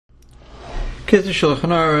Kiz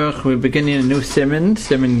Shulchan Aruch, we're beginning a new Siman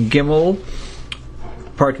Gimel,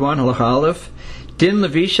 Part 1, Halacha Aleph. Din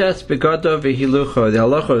Levishas Begado V'Hilucho. The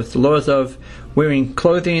halachos, the laws of wearing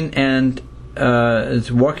clothing and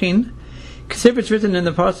walking. Kisip, it's written in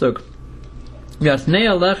the pasuk. Yasnei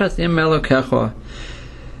alechas im elokecha.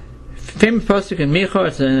 Famous pasuk in Micha,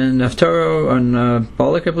 it's in Haftarah on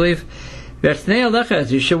Balak, I believe. Yasnei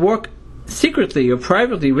alechas, you should walk secretly or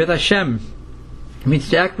privately with Hashem. It means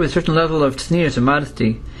to act with a certain level of tznius or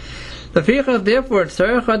modesty. Therefore,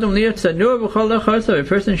 a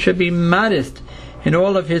person should be modest in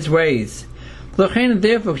all of his ways.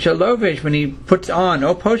 Therefore, when he puts on,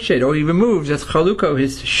 or poshet, or he removes as chaluko,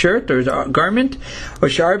 his shirt or his garment, or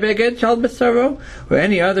sharbeged shalbasaro, or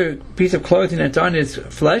any other piece of clothing that's on his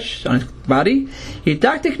flesh, on his body, he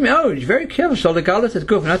taktik me'oj, very careful, shalagalas his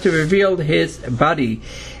goof, not to reveal his body.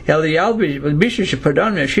 Bishu should put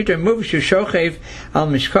on shita move shochev al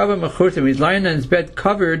mishkava mechurtim. He's lying on his bed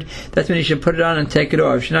covered. That's when he should put it on and take it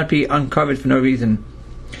off. It should not be uncovered for no reason.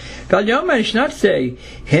 Gal Yoma, he should not say,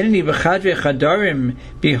 Hineni b'chadve chadarim,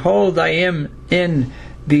 behold, I am in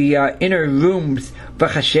the inner rooms,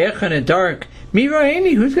 b'chashech in the dark. Mi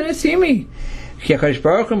ra'eni, who's going to see me? Because Hakadosh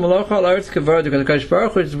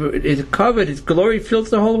Baruch Hu is covered, His glory fills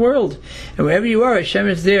the whole world, and wherever you are, Hashem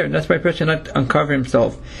is there, and that's why a person should not uncover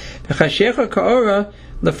himself. Like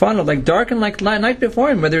dark and like night before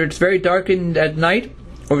him, whether it's very dark at night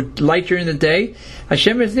or light during the day,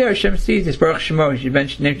 Hashem is there. Hashem sees His Baruch Shemo.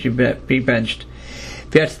 His name should be benched.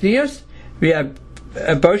 We have Tznius, we have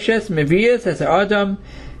Boshes, Mevias as Adam,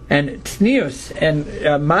 and Tznius and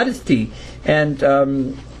modesty and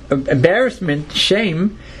embarrassment,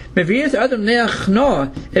 shame. It brings a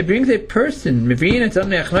person. It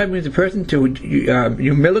brings a person to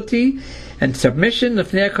humility and submission.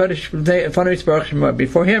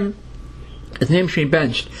 Before Him, His name should be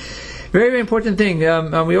benched. Very, very important thing.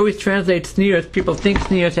 We always translate tznius. People think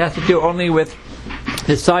tznius has to do only with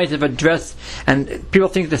the size of a dress, and people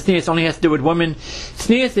think the tznius only has to do with women.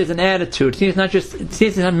 Tznius is an attitude. Tznius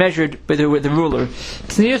is not measured with a ruler.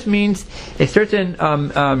 Tznius means a certain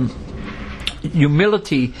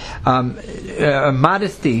humility,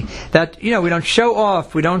 modesty, that we don't show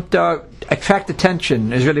off, we don't attract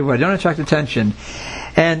attention. Is really what don't attract attention,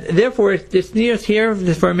 and therefore this tznius here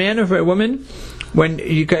for a man or for a woman, when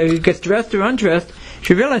he gets dressed or undressed,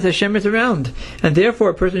 should realize Hashem is around, and therefore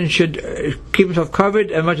a person should keep himself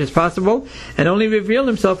covered as much as possible, and only reveal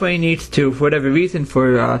himself when he needs to, for whatever reason,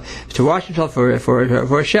 to wash himself, for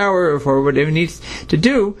a shower, or for whatever he needs to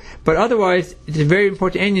do. But otherwise, it's a very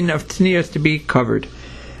important ending of tznius to be covered.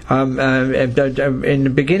 In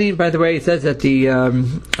the beginning, by the way, it says that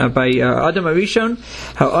by Adam Arishon,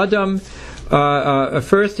 how Adam.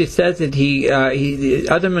 First, it says that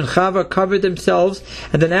Adam and Chava covered themselves,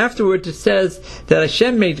 and then afterwards it says that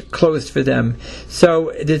Hashem made clothes for them.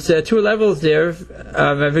 So there's two levels there.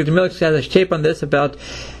 Victor Milk has a tape on this about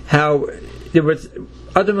how there was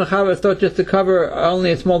Adam and Chava thought just to cover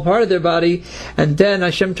only a small part of their body, and then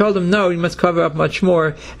Hashem told them, no, you must cover up much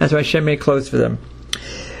more, and so Hashem made clothes for them.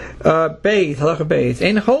 Halacha Beis.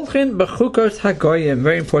 Ein holchin b'chukos hagoyim.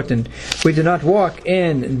 Very important. We do not walk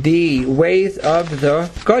in the ways of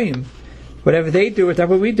the goyim. Whatever they do, it's not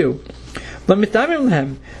what we do. We don't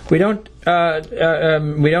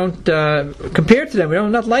compare to them. We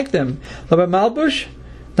don't not like them. Lo b'malbush,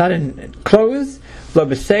 not in clothes. Lo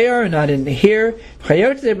b'seir, not in hair.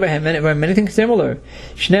 Chayot and anything similar.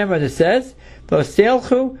 Shneimar, it says, Lo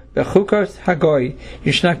seilchu b'chukos hagoy.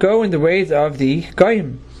 You should not go in the ways of the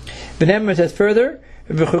goyim. Benemar says further,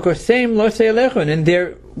 and in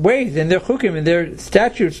their ways, in their chukim, in their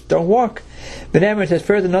statutes, don't walk. Benemar says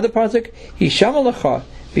further, another pasuk, Hishamalacha,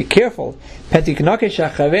 be careful,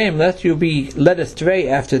 lest you be led astray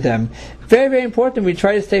after them. Very, very important. We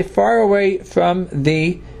try to stay far away from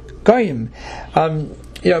the goyim.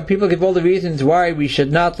 People give all the reasons why we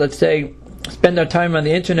should not, let's say, spend our time on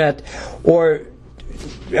the internet or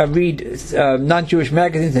read non-Jewish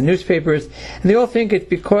magazines and newspapers, and they all think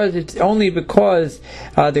it's only because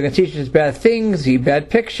they're going to teach us bad things, bad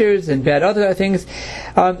pictures, and bad other things.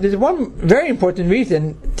 There's one very important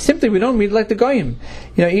reason. Simply, we don't read like the goyim.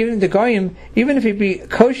 Even the goyim, even if he be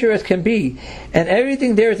kosher as can be, and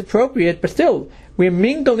everything there is appropriate, but still, we're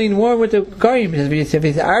mingling more with the goyim. If it's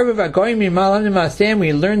Arav goyim,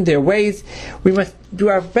 we learn their ways. We must do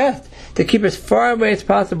our best to keep as far away as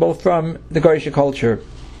possible from the Goyish culture.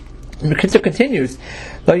 The Kitzur continues,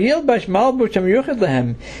 "Lo yilbash malbush miyuchad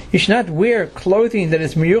lehem." You should not wear clothing that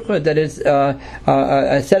is miyuchad, that is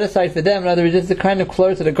set aside for them. In other words, it's the kind of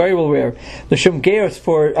clothes that a guy will wear. The shum geos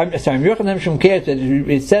for miyuchad lehem shum geos, that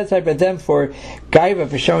is set aside by them for gaiva,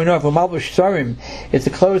 for showing off. Or malbush sarim, it's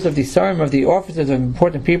the clothes of the sarim, of the officers of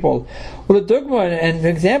important people. Well, the dugma, and an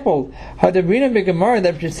example, how the Rina Gemara,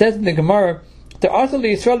 that it says in the Gemara,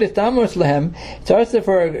 it's also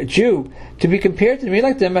for a Jew to be compared to me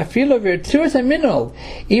like them. I feel over tzuras aminol,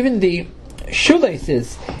 even the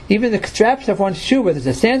shoelaces, even the straps of one's shoe, whether it's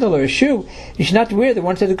a sandal or a shoe, you should not wear the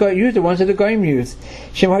ones that the goyim use, the ones that the goyim use.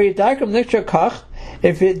 If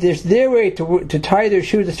there's their way to tie their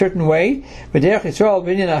shoes a certain way, and it's the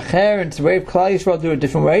way of Klal Yisrael do it a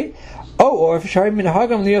different way. Or if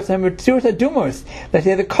let's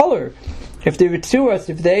say the color. If they would sue us,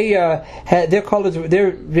 if they had their colors,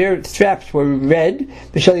 their straps were red,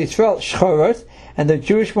 and the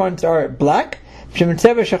Jewish ones are black, because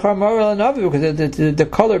the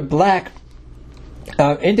color black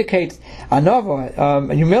indicates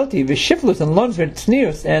anava, humility, v'shiflus, and loans with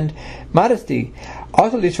tznius and modesty.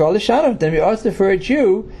 Also, then we also for a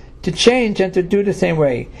Jew to change and to do the same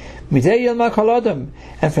way. And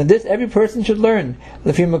from this every person should learn,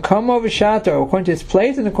 according to his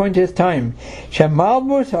place and according to his time.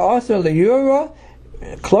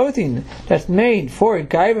 Clothing that's made for a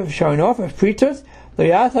guy of showing off of preachers, the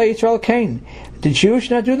Jews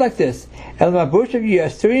should not do like this.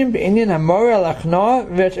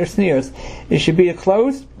 It should be a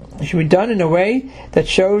clothes, it should be done in a way that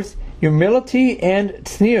shows humility and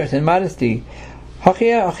tznius and modesty. It's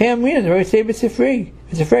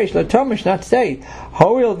a phrase, Latomish, not say,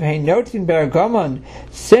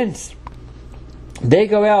 since they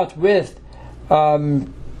go out with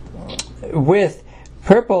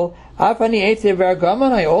purple, I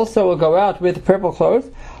also will go out with purple clothes.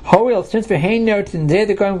 Since ve'hein notin, they're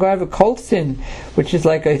going to have a cold sin, which is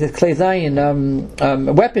like a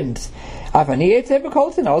klezayin, weapons. I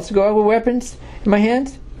also go out with weapons in my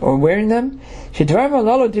hands, or wearing them. These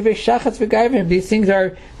things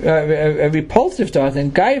are repulsive to us,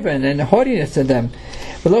 and gaivan and haughtiness to them.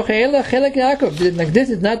 Like this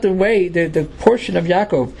is not the way, the portion of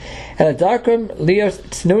Yaakov.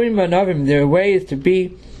 Their way is to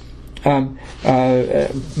be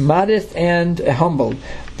modest and humble.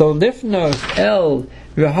 Though lifnos el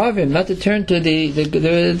Rehavim, not to turn to the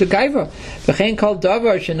gaiva. V'chein kol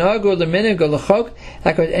davar shenagu l'minig l'chok,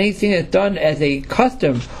 like anything that's done as a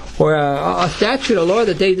custom or a statute, a law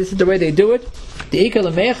that this is the way they do it. The ikal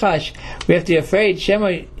l'mechash, we have to be afraid.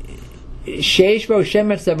 Shema sheishbo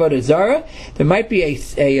shemetz avodah zara. There might be a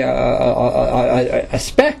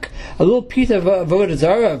speck, a little piece of avodah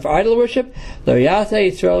zara, of idol worship. Lo yasa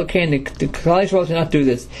Yisrael kain, the Klal Yisrael should not do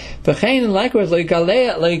this. V'chein, and likewise lo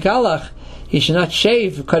yigalach. He should not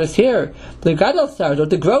shave, cut his hair. The gadol stars, or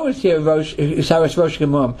to grow his hair,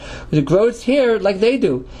 to grow his hair like they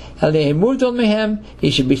do.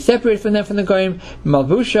 He should be separated from them, from the goyim.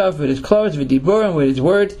 Malbushav, with his clothes, with diburim, with his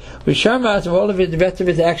words, with sharmas, with all of the rest of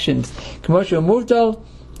his actions.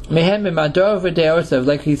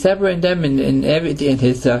 Like he separated them in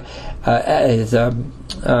his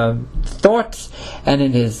thoughts and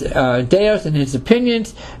in his deos and his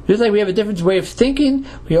opinions. Just like we have a different way of thinking,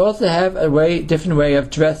 we also have a different way of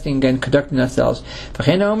dressing and conducting ourselves.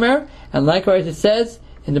 And likewise it says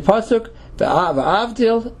in the pasuk,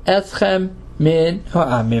 "V'avdil eschem min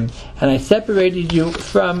ha'amim," and I separated you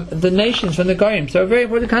from the nations, from the goyim. So a very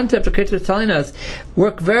important concept the Kitzur is telling us: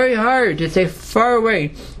 work very hard to stay far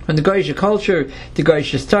away from the goyish culture, the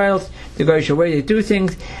goyish styles, the goyish way they do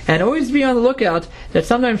things, and always be on the lookout that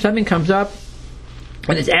sometimes something comes up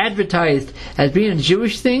and it's advertised as being a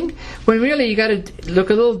Jewish thing, when really you got to look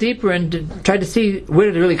a little deeper and try to see where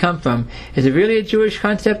did it really come from. Is it really a Jewish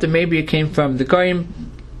concept, or maybe it came from the goyim,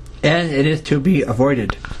 and it is to be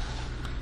avoided.